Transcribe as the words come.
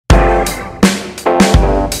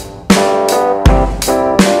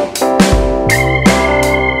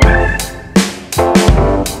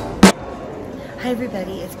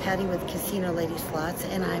everybody, it's Patty with Casino Lady Slots,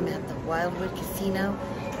 and I'm at the Wildwood Casino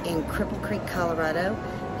in Cripple Creek, Colorado,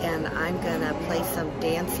 and I'm gonna play some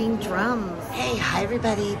dancing drums. Hey, hi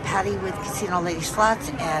everybody, Patty with Casino Lady Slots,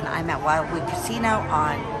 and I'm at Wildwood Casino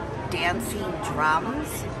on dancing drums.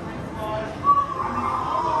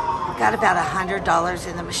 Got about $100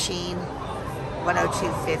 in the machine,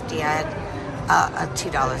 $102.50. I had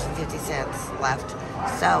 $2.50 left,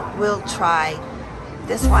 so we'll try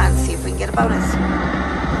this one, see if we can get a bonus.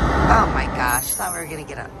 Oh my gosh, thought we were gonna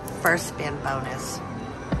get a first spin bonus.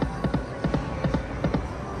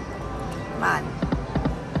 Come on.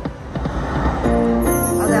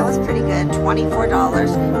 Oh, that was pretty good,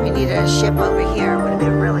 $24. We needed a ship over here, would have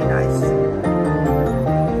been really nice.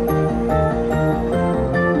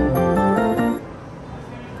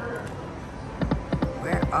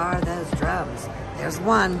 Where are those drums? There's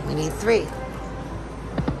one, we need three.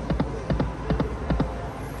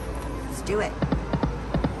 Do it.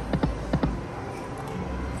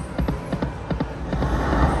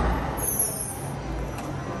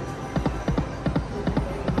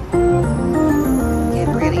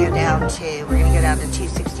 Okay, we're gonna go down to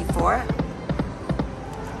 264.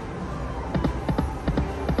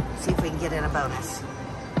 See if we can get in a bonus.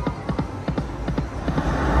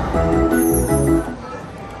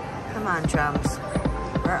 Come on, drums.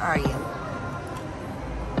 Where are you?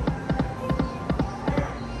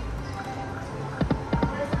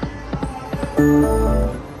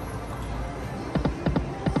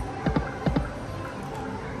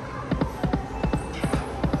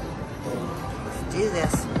 Let's do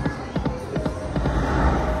this.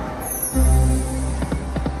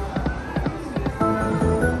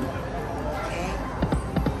 Okay.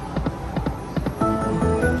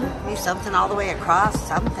 Maybe something all the way across,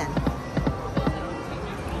 something.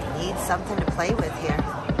 Need something to play with here.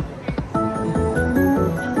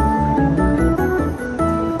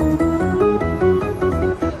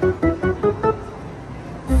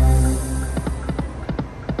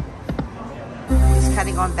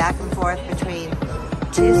 Going back and forth between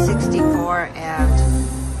 264 and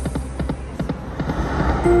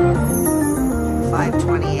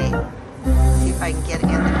 528. See if I can get in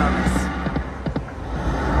the bonus.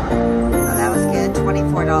 Oh, that was good.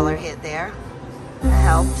 $24 hit there. That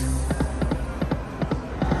helped.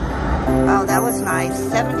 Oh, that was nice.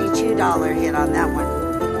 $72 hit on that one.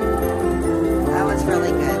 That was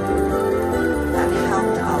really good. That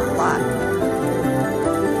helped a lot.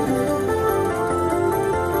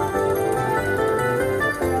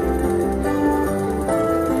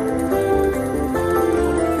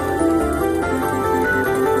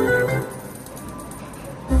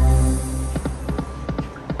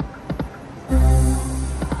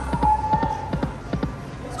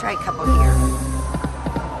 Try a couple here.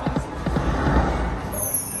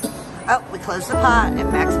 Oh, we closed the pot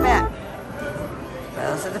at max bet.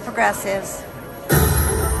 Those are the progressives.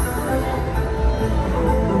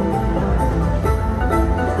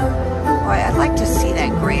 Boy, I'd like to see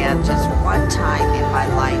that grand just one time in my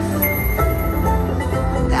life.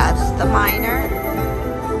 That's the minor.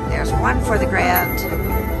 There's one for the grand.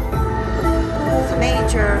 The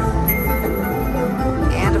major.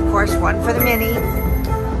 And of course, one for the mini.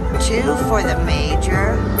 2 for the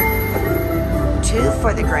major, 2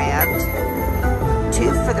 for the grand,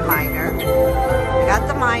 2 for the minor. We got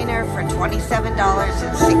the minor for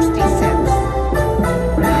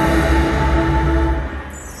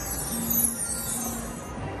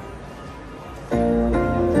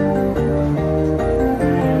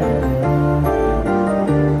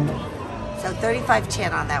So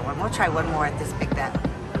 $35.10 on that one. We'll try one more at this big bet.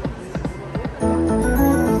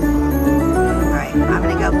 I'm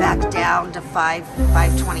going to go back down to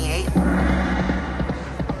 528.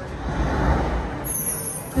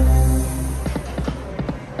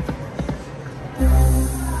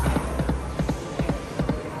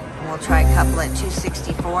 And we'll try a couple at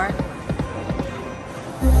 264.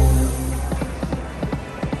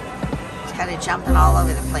 It's kind of jumping all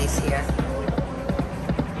over the place here.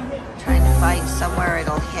 Trying to find somewhere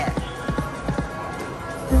it'll hit.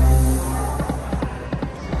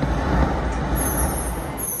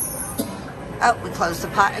 Oh, we closed the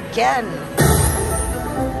pot again.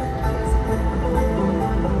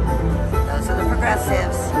 Those are the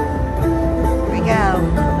progressives. Here we go.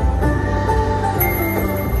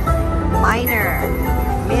 Minor,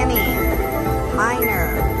 mini,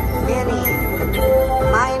 minor, mini,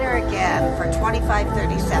 minor again for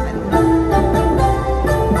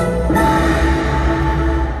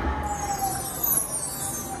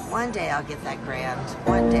 $25.37. One day I'll get that grand.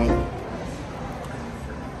 One day.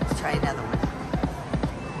 Let's try another one.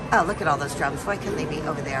 Oh, look at all those drums. Why couldn't they be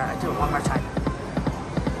over there? I'll do it one more time.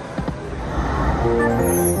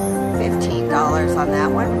 $15 on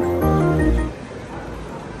that one.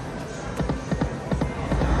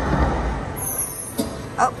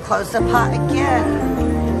 Oh, close the pot again.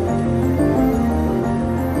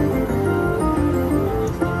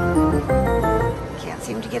 Can't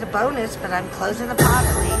seem to get a bonus, but I'm closing the pot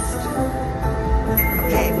at least.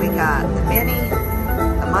 Okay, we got the mini,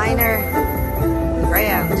 the minor, the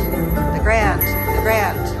grand, the grand, the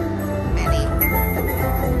grand, mini,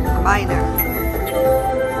 the minor.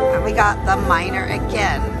 And we got the minor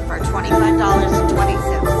again for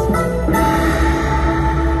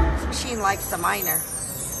 $25.20. This machine likes the minor.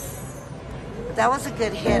 But that was a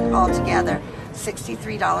good hit altogether.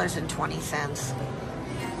 $63.20.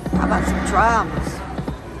 How about some drums?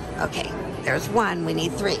 Okay, there's one. We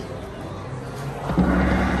need three.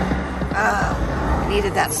 We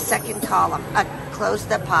needed that second column. Close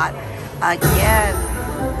the pot again.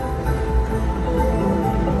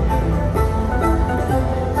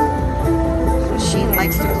 The machine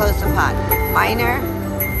likes to close the pot. Minor,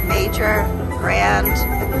 major, grand,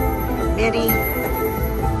 mini,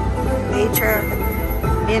 major,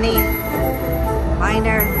 mini,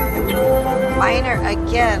 minor, minor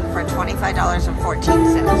again for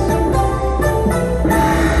 $25.14.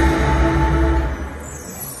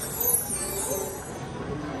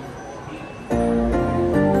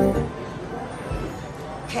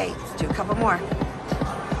 Okay, let's do a couple more.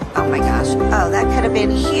 Oh my gosh. Oh, that could have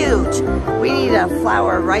been huge. We need a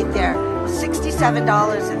flower right there.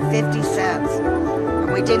 $67.50.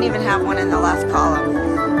 And we didn't even have one in the last column.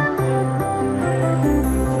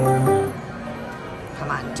 Come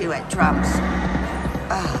on, do it. Drums.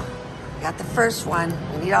 Oh, got the first one.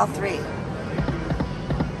 We need all three.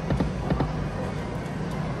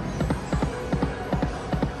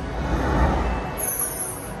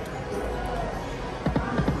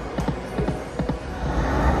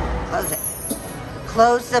 Close it.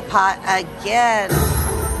 Close the pot again.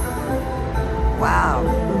 Wow.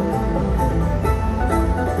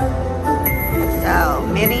 So,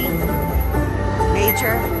 mini,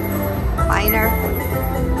 major, minor,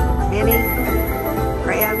 mini,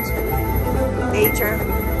 grand, major,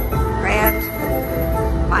 grand,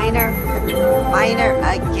 minor, minor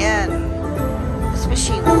again. This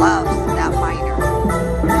machine loves that minor.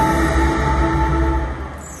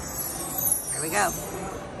 There we go.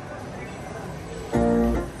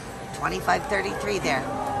 25.33 there.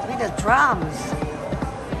 Look at the drums.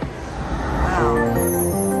 Wow.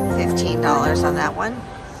 $15 on that one.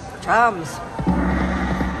 Drums.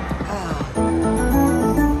 Oh.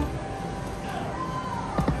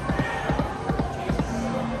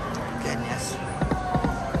 Goodness.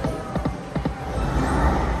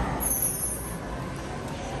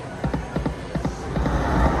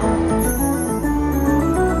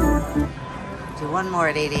 Do one more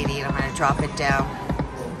at 880 and I'm going to drop it down.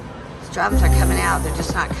 These drums are coming out. They're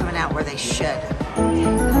just not coming out where they should.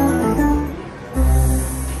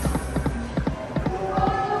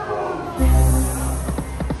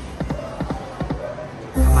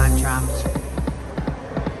 Come on, drums.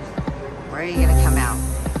 Where are you going to come out?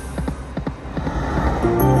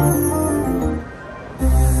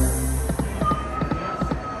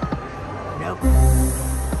 Nope.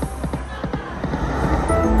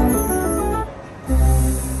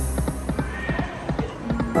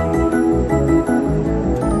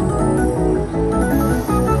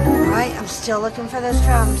 Alright, I'm still looking for those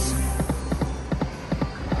drums.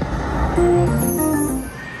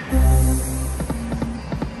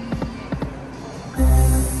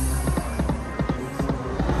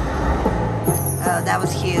 Oh, that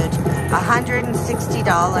was huge.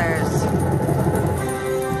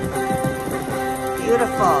 $160.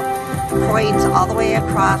 Beautiful. Coins all the way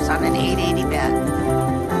across on an 880 bet.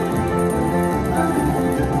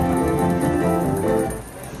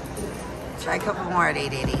 Try a couple more at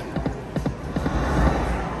 880.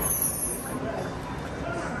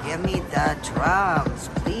 Give me the drums,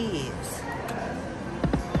 please.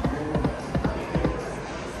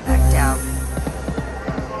 Back down.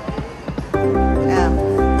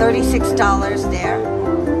 $36 there.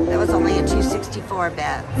 That was only a $264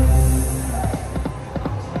 bet.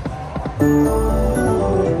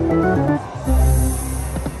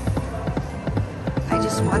 I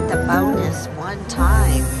just want the bonus one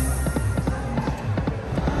time.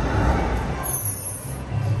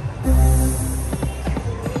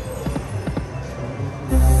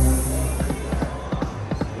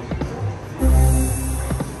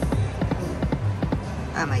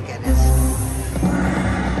 Oh my goodness.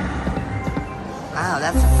 Wow,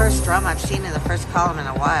 that's the first drum I've seen in the first column in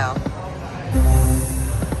a while.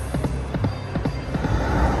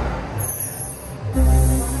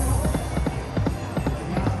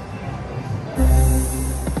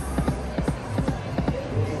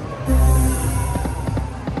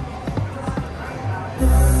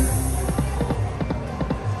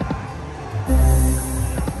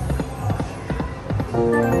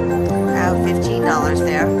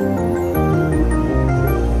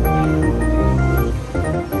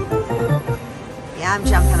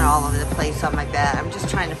 all over the place on my bed. I'm just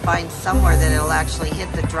trying to find somewhere that it'll actually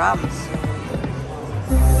hit the drums.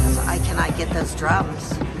 So I cannot get those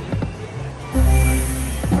drums.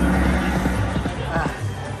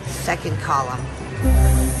 Second column.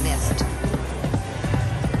 Missed.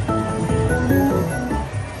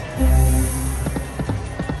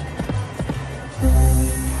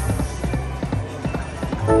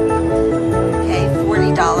 Okay,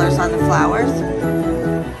 $40 on the flowers.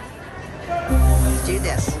 Let's do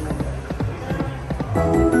this.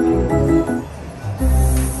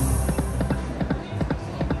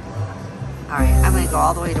 Alright, I'm going to go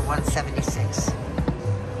all the way to 176.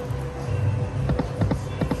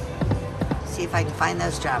 See if I can find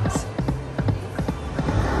those drums.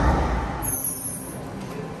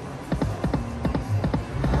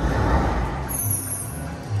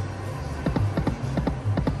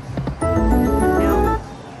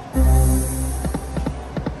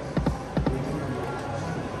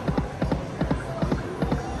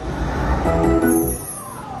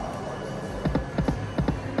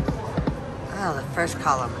 Oh, the first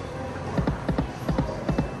column.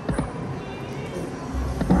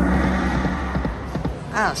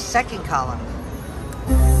 Oh, second column.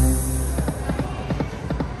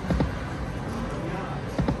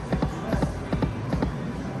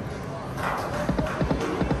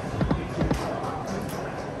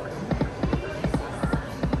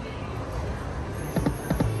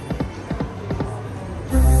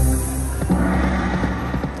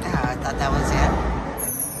 Oh, I thought that was it.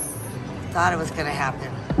 Thought it was going to happen.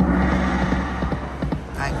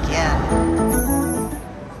 Again.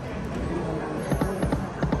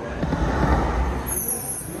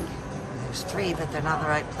 There's three, but they're not in the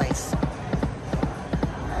right place.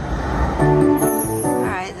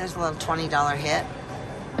 Alright, there's a little $20 hit.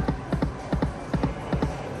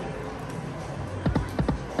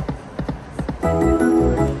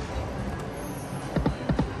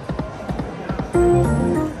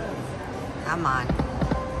 Come on.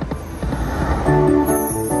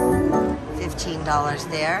 $15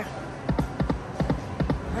 there.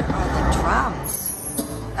 Where are the drums?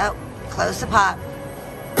 Oh, close the pot.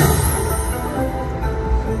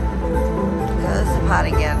 Close the pot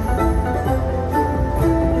again.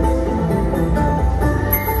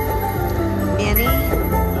 Mini,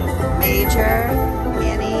 major,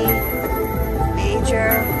 mini, major,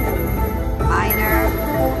 minor,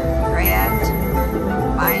 grand,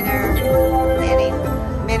 minor, mini.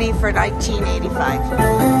 Mini for 1985.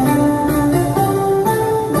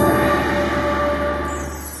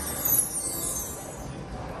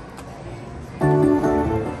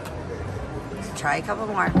 Try a couple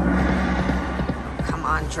more. Come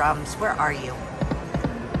on, drums. Where are you?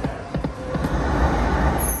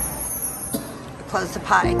 Close the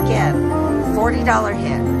pot again. $40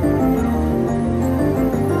 hit.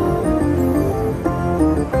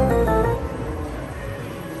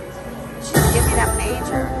 Just give me that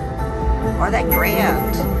major. Or that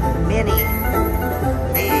grand. Mini.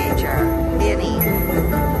 Major. Mini.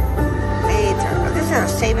 Major. Oh, this is the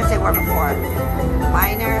same as they were before.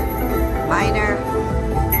 Minor. Minor,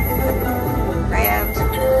 grand,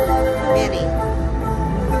 mini.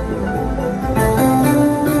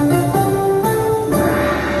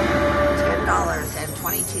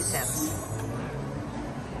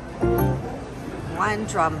 $10.22. One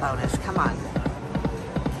drum bonus. Come on.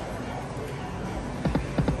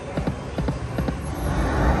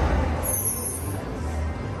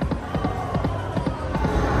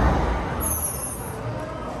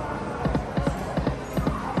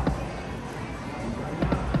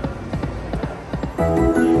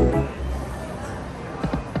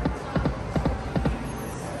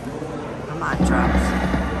 Come on, drums.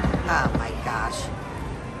 Oh my gosh.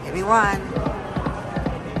 Give me one.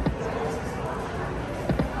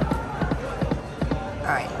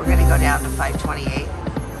 Alright, we're going to go down to 528.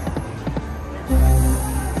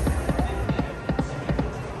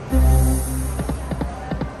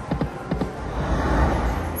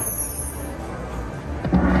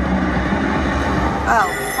 Oh,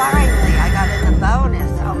 finally, I got in the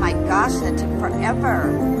bonus. Oh my gosh, that took forever.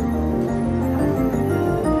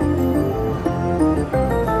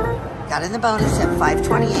 Got in the bonus at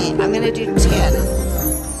 528. I'm going to do 10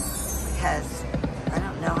 because I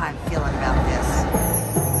don't know how I'm feeling about this.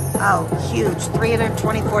 Oh, huge.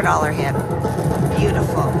 $324 hit.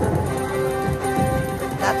 Beautiful.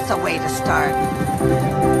 That's the way to start.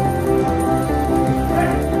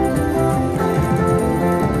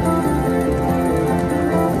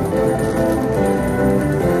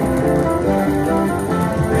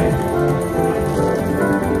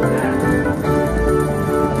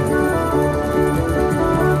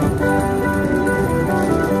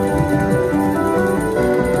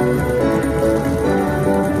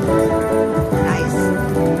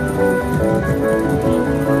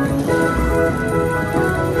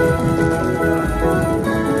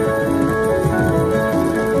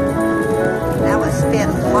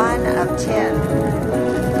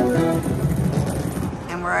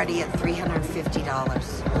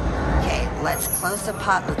 Okay, let's close the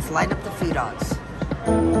pot. Let's line up the food dogs.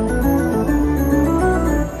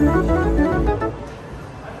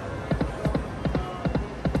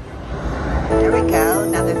 There we go,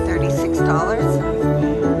 another $36.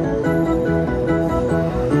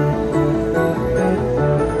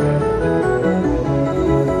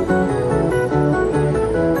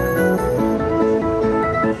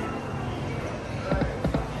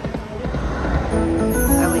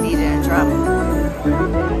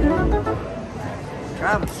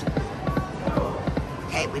 Drums.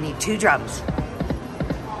 Okay, we need 2 drums.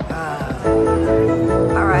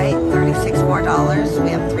 Alright, $36 more. We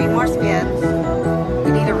have 3 more spins.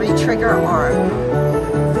 We need a re-trigger or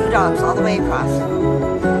food dogs all the way across.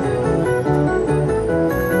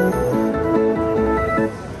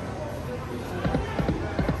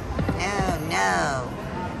 No.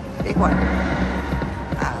 Big one.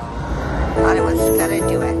 Thought it was gonna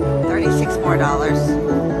do it. $36 more.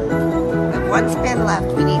 We have 1 spin left.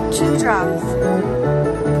 We need 2 drums.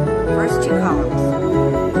 First 2 columns.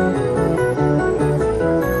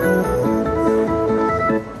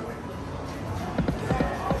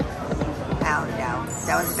 Oh no,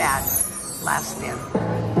 that was bad. Last spin.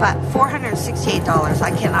 But $468,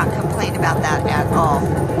 I cannot complain about that at all.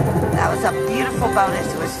 That was a beautiful bonus.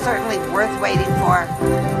 It was certainly worth waiting for.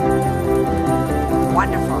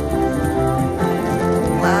 Wonderful.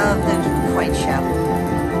 Love the coin show.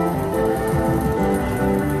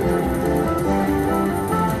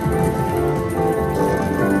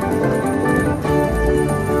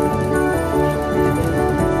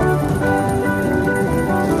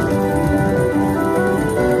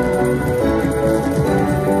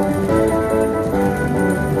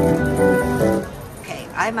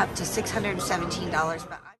 I'm up to $617,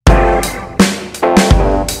 but